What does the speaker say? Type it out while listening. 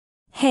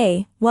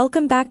Hey,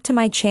 welcome back to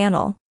my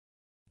channel.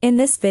 In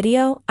this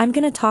video, I'm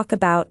gonna talk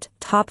about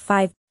top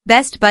 5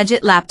 best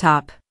budget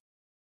laptop.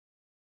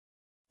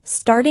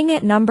 Starting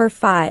at number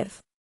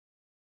 5.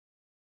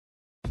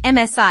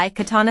 MSI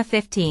Katana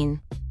 15.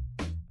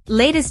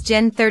 Latest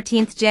Gen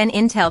 13th Gen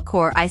Intel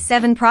Core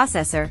i7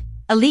 processor,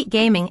 elite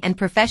gaming and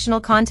professional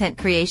content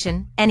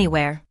creation,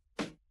 anywhere.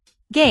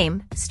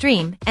 Game,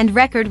 stream, and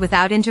record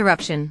without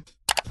interruption.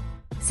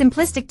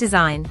 Simplistic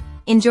design.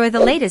 Enjoy the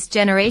latest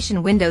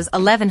generation Windows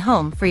 11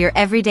 Home for your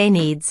everyday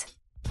needs.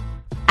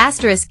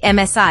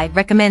 MSI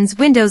recommends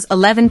Windows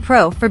 11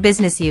 Pro for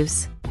business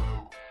use.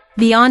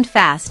 Beyond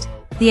fast,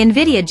 the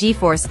NVIDIA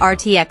GeForce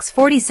RTX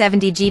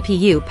 4070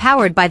 GPU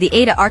powered by the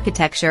Ada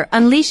architecture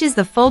unleashes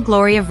the full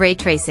glory of ray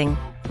tracing,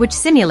 which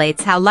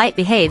simulates how light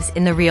behaves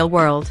in the real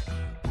world.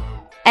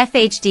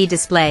 FHD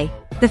display.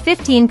 The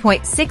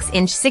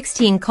 15.6-inch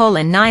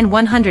 16:9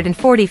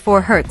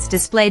 144Hz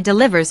display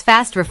delivers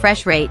fast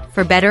refresh rate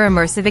for better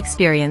immersive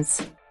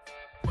experience.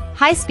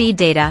 High-speed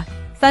data.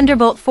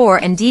 Thunderbolt 4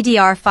 and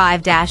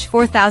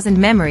DDR5-4000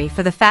 memory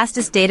for the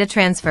fastest data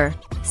transfer,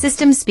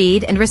 system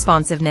speed and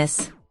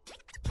responsiveness.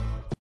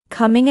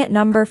 Coming at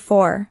number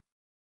 4.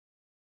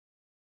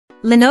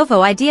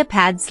 Lenovo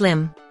IdeaPad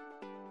Slim.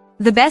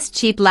 The best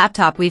cheap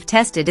laptop we've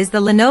tested is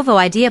the Lenovo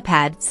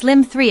IdeaPad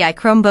Slim 3i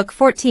Chromebook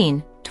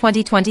 14,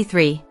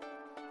 2023.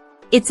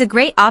 It's a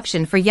great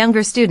option for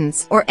younger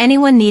students or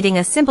anyone needing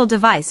a simple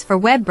device for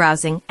web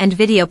browsing and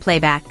video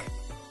playback.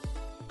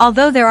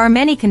 Although there are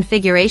many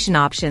configuration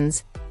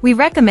options, we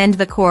recommend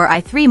the Core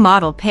i3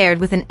 model paired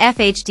with an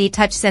FHD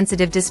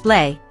touch-sensitive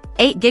display,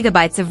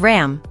 8GB of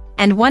RAM,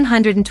 and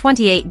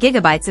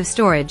 128GB of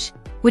storage,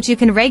 which you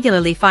can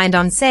regularly find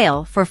on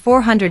sale for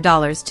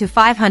 $400 to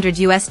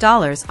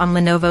 $500 on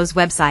Lenovo's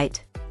website.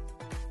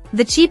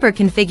 The cheaper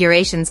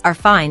configurations are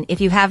fine if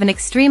you have an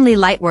extremely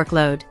light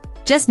workload.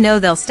 Just know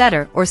they'll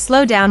stutter or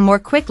slow down more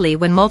quickly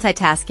when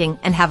multitasking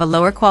and have a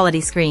lower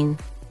quality screen.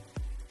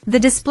 The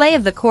display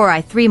of the Core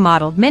i3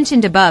 model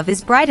mentioned above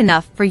is bright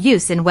enough for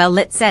use in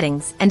well-lit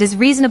settings and is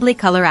reasonably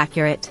color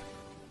accurate.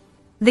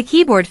 The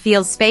keyboard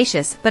feels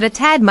spacious but a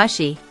tad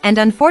mushy, and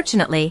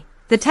unfortunately,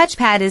 the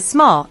touchpad is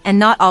small and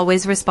not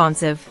always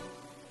responsive.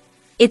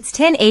 Its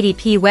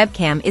 1080p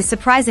webcam is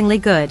surprisingly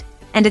good,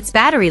 and its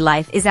battery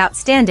life is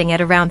outstanding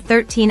at around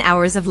 13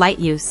 hours of light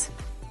use.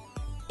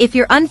 If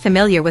you're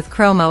unfamiliar with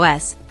Chrome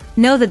OS,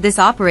 know that this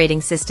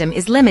operating system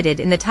is limited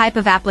in the type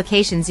of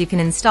applications you can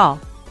install,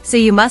 so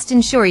you must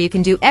ensure you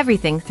can do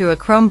everything through a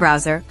Chrome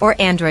browser or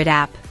Android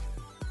app.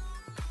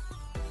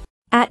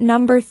 At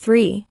number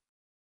 3.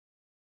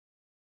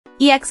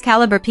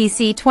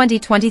 EXCaliberPC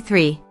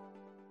 2023.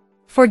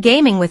 For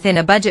gaming within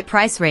a budget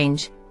price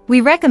range,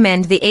 we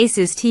recommend the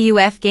Asus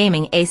TUF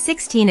Gaming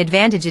A16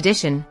 Advantage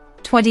Edition,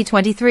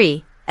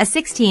 2023, a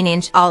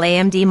 16-inch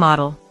all-AMD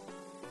model.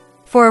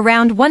 For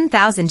around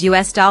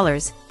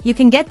 $1,000, you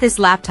can get this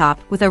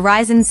laptop with a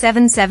Ryzen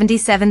 7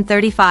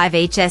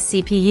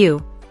 7735HS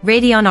CPU,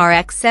 Radeon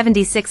RX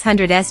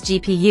 7600S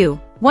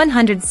GPU,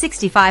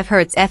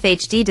 165Hz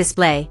FHD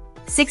display,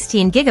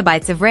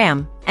 16GB of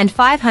RAM, and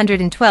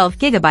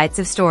 512GB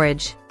of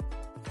storage.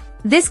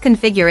 This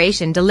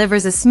configuration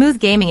delivers a smooth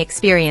gaming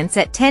experience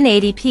at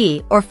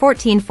 1080p or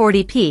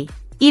 1440p,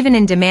 even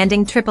in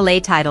demanding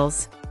AAA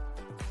titles.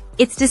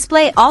 Its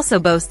display also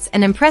boasts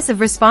an impressive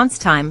response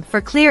time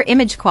for clear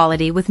image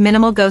quality with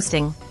minimal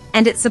ghosting,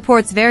 and it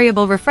supports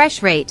variable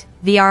refresh rate,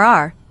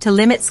 VRR, to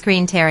limit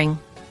screen tearing.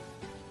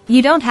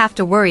 You don't have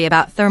to worry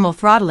about thermal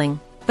throttling,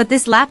 but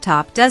this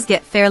laptop does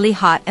get fairly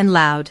hot and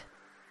loud.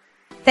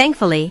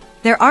 Thankfully,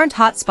 there aren't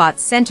hotspots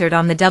centered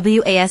on the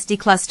WASD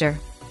cluster.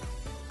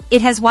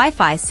 It has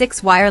Wi-Fi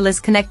 6 wireless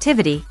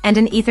connectivity and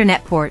an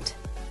Ethernet port.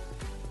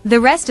 The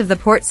rest of the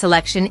port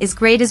selection is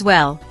great as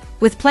well,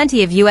 with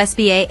plenty of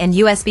USB-A and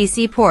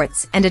USB-C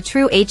ports and a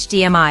true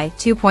HDMI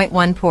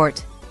 2.1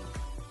 port.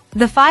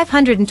 The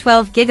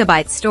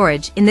 512GB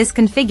storage in this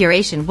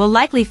configuration will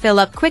likely fill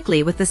up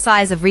quickly with the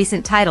size of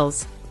recent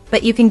titles,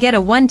 but you can get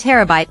a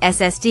 1TB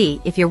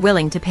SSD if you're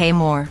willing to pay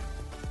more.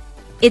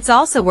 It's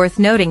also worth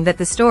noting that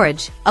the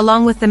storage,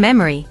 along with the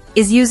memory,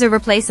 is user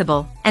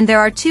replaceable, and there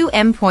are two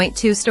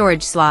M.2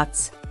 storage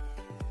slots.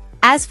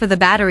 As for the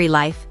battery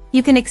life,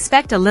 you can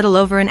expect a little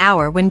over an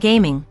hour when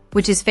gaming,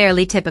 which is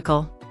fairly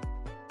typical.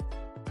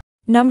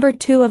 Number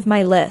 2 of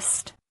my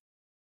list.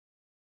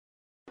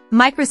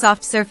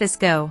 Microsoft Surface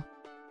Go.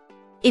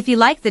 If you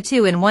like the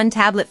 2-in-1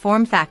 tablet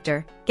form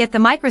factor, get the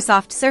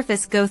Microsoft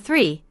Surface Go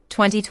 3,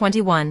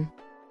 2021.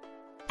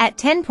 At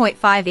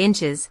 10.5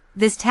 inches,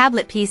 this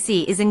tablet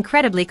PC is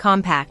incredibly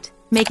compact,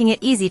 making it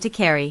easy to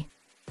carry.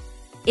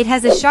 It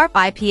has a sharp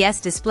IPS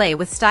display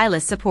with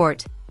stylus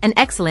support, an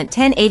excellent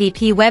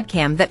 1080p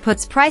webcam that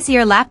puts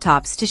pricier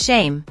laptops to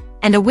shame,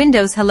 and a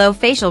Windows Hello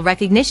facial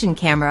recognition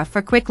camera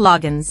for quick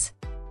logins.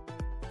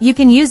 You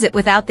can use it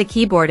without the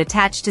keyboard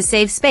attached to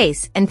save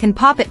space and can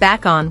pop it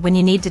back on when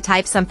you need to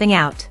type something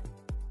out.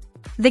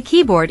 The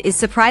keyboard is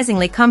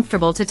surprisingly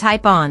comfortable to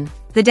type on.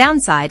 The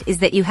downside is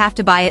that you have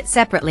to buy it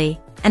separately,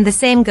 and the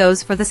same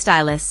goes for the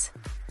stylus.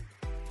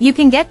 You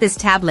can get this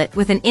tablet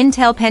with an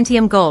Intel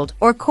Pentium Gold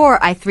or Core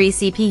i3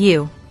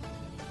 CPU.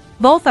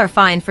 Both are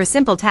fine for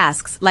simple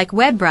tasks like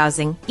web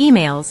browsing,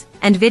 emails,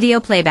 and video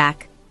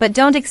playback, but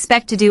don't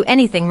expect to do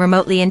anything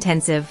remotely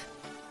intensive.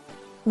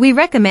 We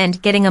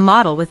recommend getting a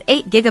model with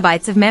 8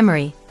 GB of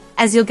memory,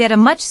 as you'll get a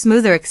much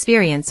smoother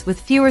experience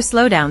with fewer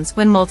slowdowns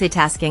when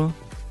multitasking.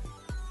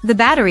 The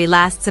battery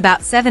lasts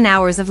about 7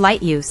 hours of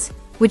light use,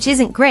 which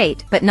isn't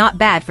great but not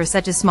bad for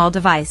such a small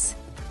device.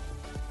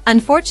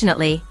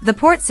 Unfortunately, the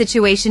port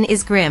situation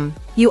is grim.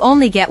 You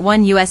only get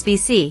one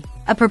USB-C,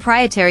 a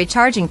proprietary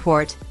charging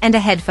port, and a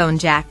headphone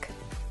jack.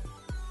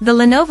 The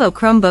Lenovo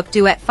Chromebook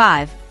Duet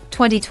 5,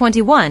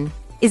 2021,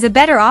 is a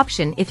better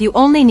option if you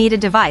only need a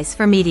device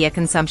for media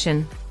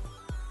consumption.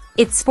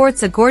 It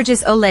sports a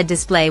gorgeous OLED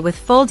display with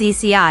full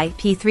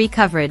DCI-P3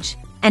 coverage,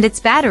 and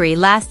its battery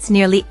lasts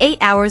nearly 8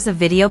 hours of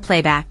video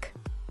playback.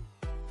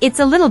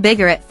 It's a little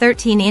bigger at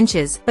 13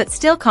 inches but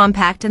still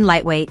compact and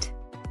lightweight.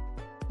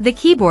 The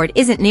keyboard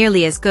isn't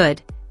nearly as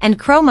good, and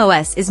Chrome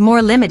OS is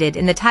more limited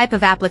in the type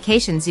of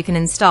applications you can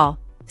install,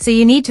 so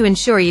you need to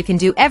ensure you can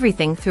do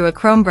everything through a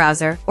Chrome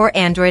browser or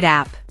Android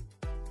app.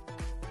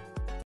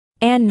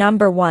 And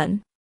number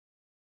 1.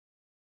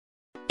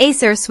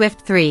 Acer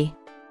Swift 3.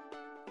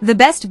 The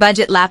best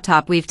budget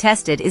laptop we've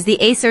tested is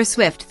the Acer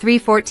Swift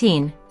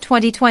 314,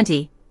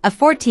 2020, a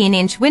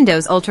 14-inch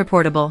Windows Ultra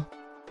Portable.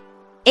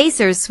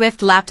 Acer's Swift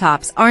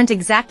laptops aren't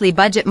exactly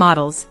budget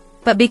models,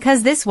 but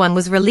because this one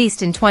was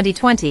released in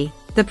 2020,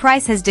 the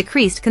price has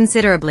decreased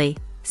considerably,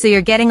 so you're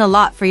getting a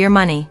lot for your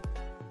money.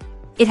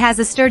 It has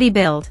a sturdy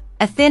build,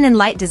 a thin and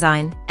light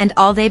design, and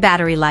all-day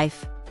battery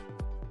life.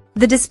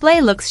 The display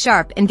looks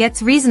sharp and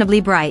gets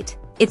reasonably bright.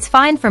 It's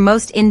fine for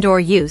most indoor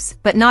use,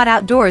 but not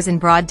outdoors in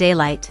broad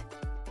daylight.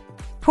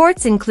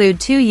 Ports include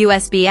 2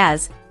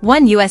 USB-As,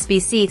 1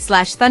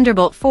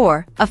 USB-C/Thunderbolt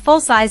 4, a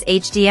full-size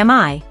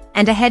HDMI,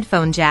 and a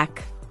headphone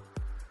jack.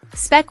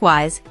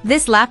 Spec-wise,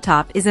 this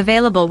laptop is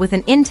available with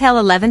an Intel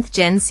 11th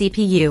Gen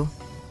CPU.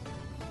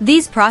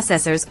 These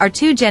processors are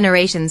 2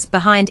 generations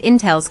behind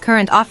Intel's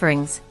current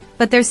offerings,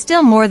 but they're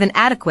still more than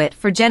adequate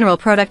for general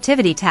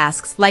productivity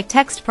tasks like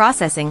text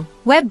processing,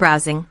 web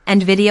browsing,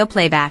 and video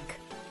playback.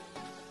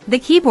 The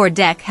keyboard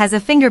deck has a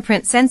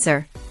fingerprint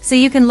sensor, so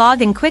you can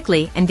log in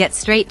quickly and get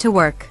straight to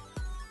work.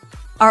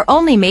 Our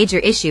only major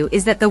issue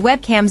is that the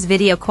webcam's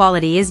video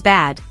quality is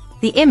bad,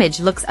 the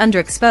image looks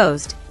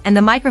underexposed, and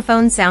the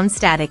microphone sounds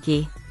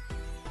staticky.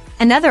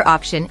 Another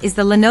option is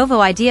the Lenovo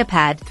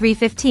IdeaPad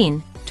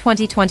 315,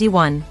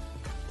 2021.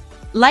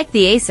 Like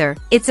the Acer,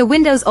 it's a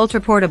Windows Ultra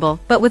Portable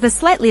but with a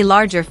slightly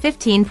larger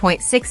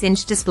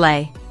 15.6-inch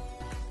display.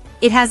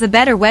 It has a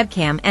better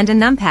webcam and a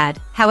numpad,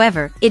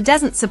 however, it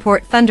doesn't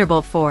support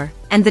Thunderbolt 4,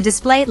 and the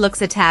display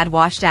looks a tad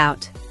washed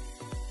out.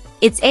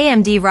 Its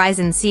AMD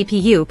Ryzen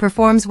CPU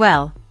performs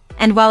well,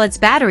 and while its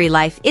battery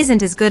life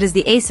isn't as good as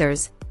the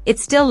Acer's, it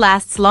still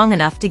lasts long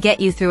enough to get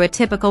you through a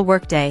typical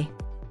workday.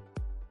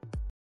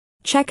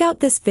 Check out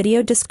this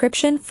video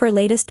description for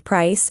latest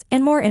price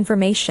and more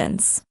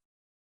informations.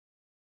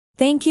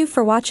 Thank you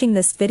for watching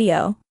this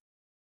video.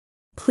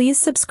 Please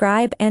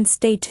subscribe and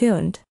stay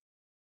tuned.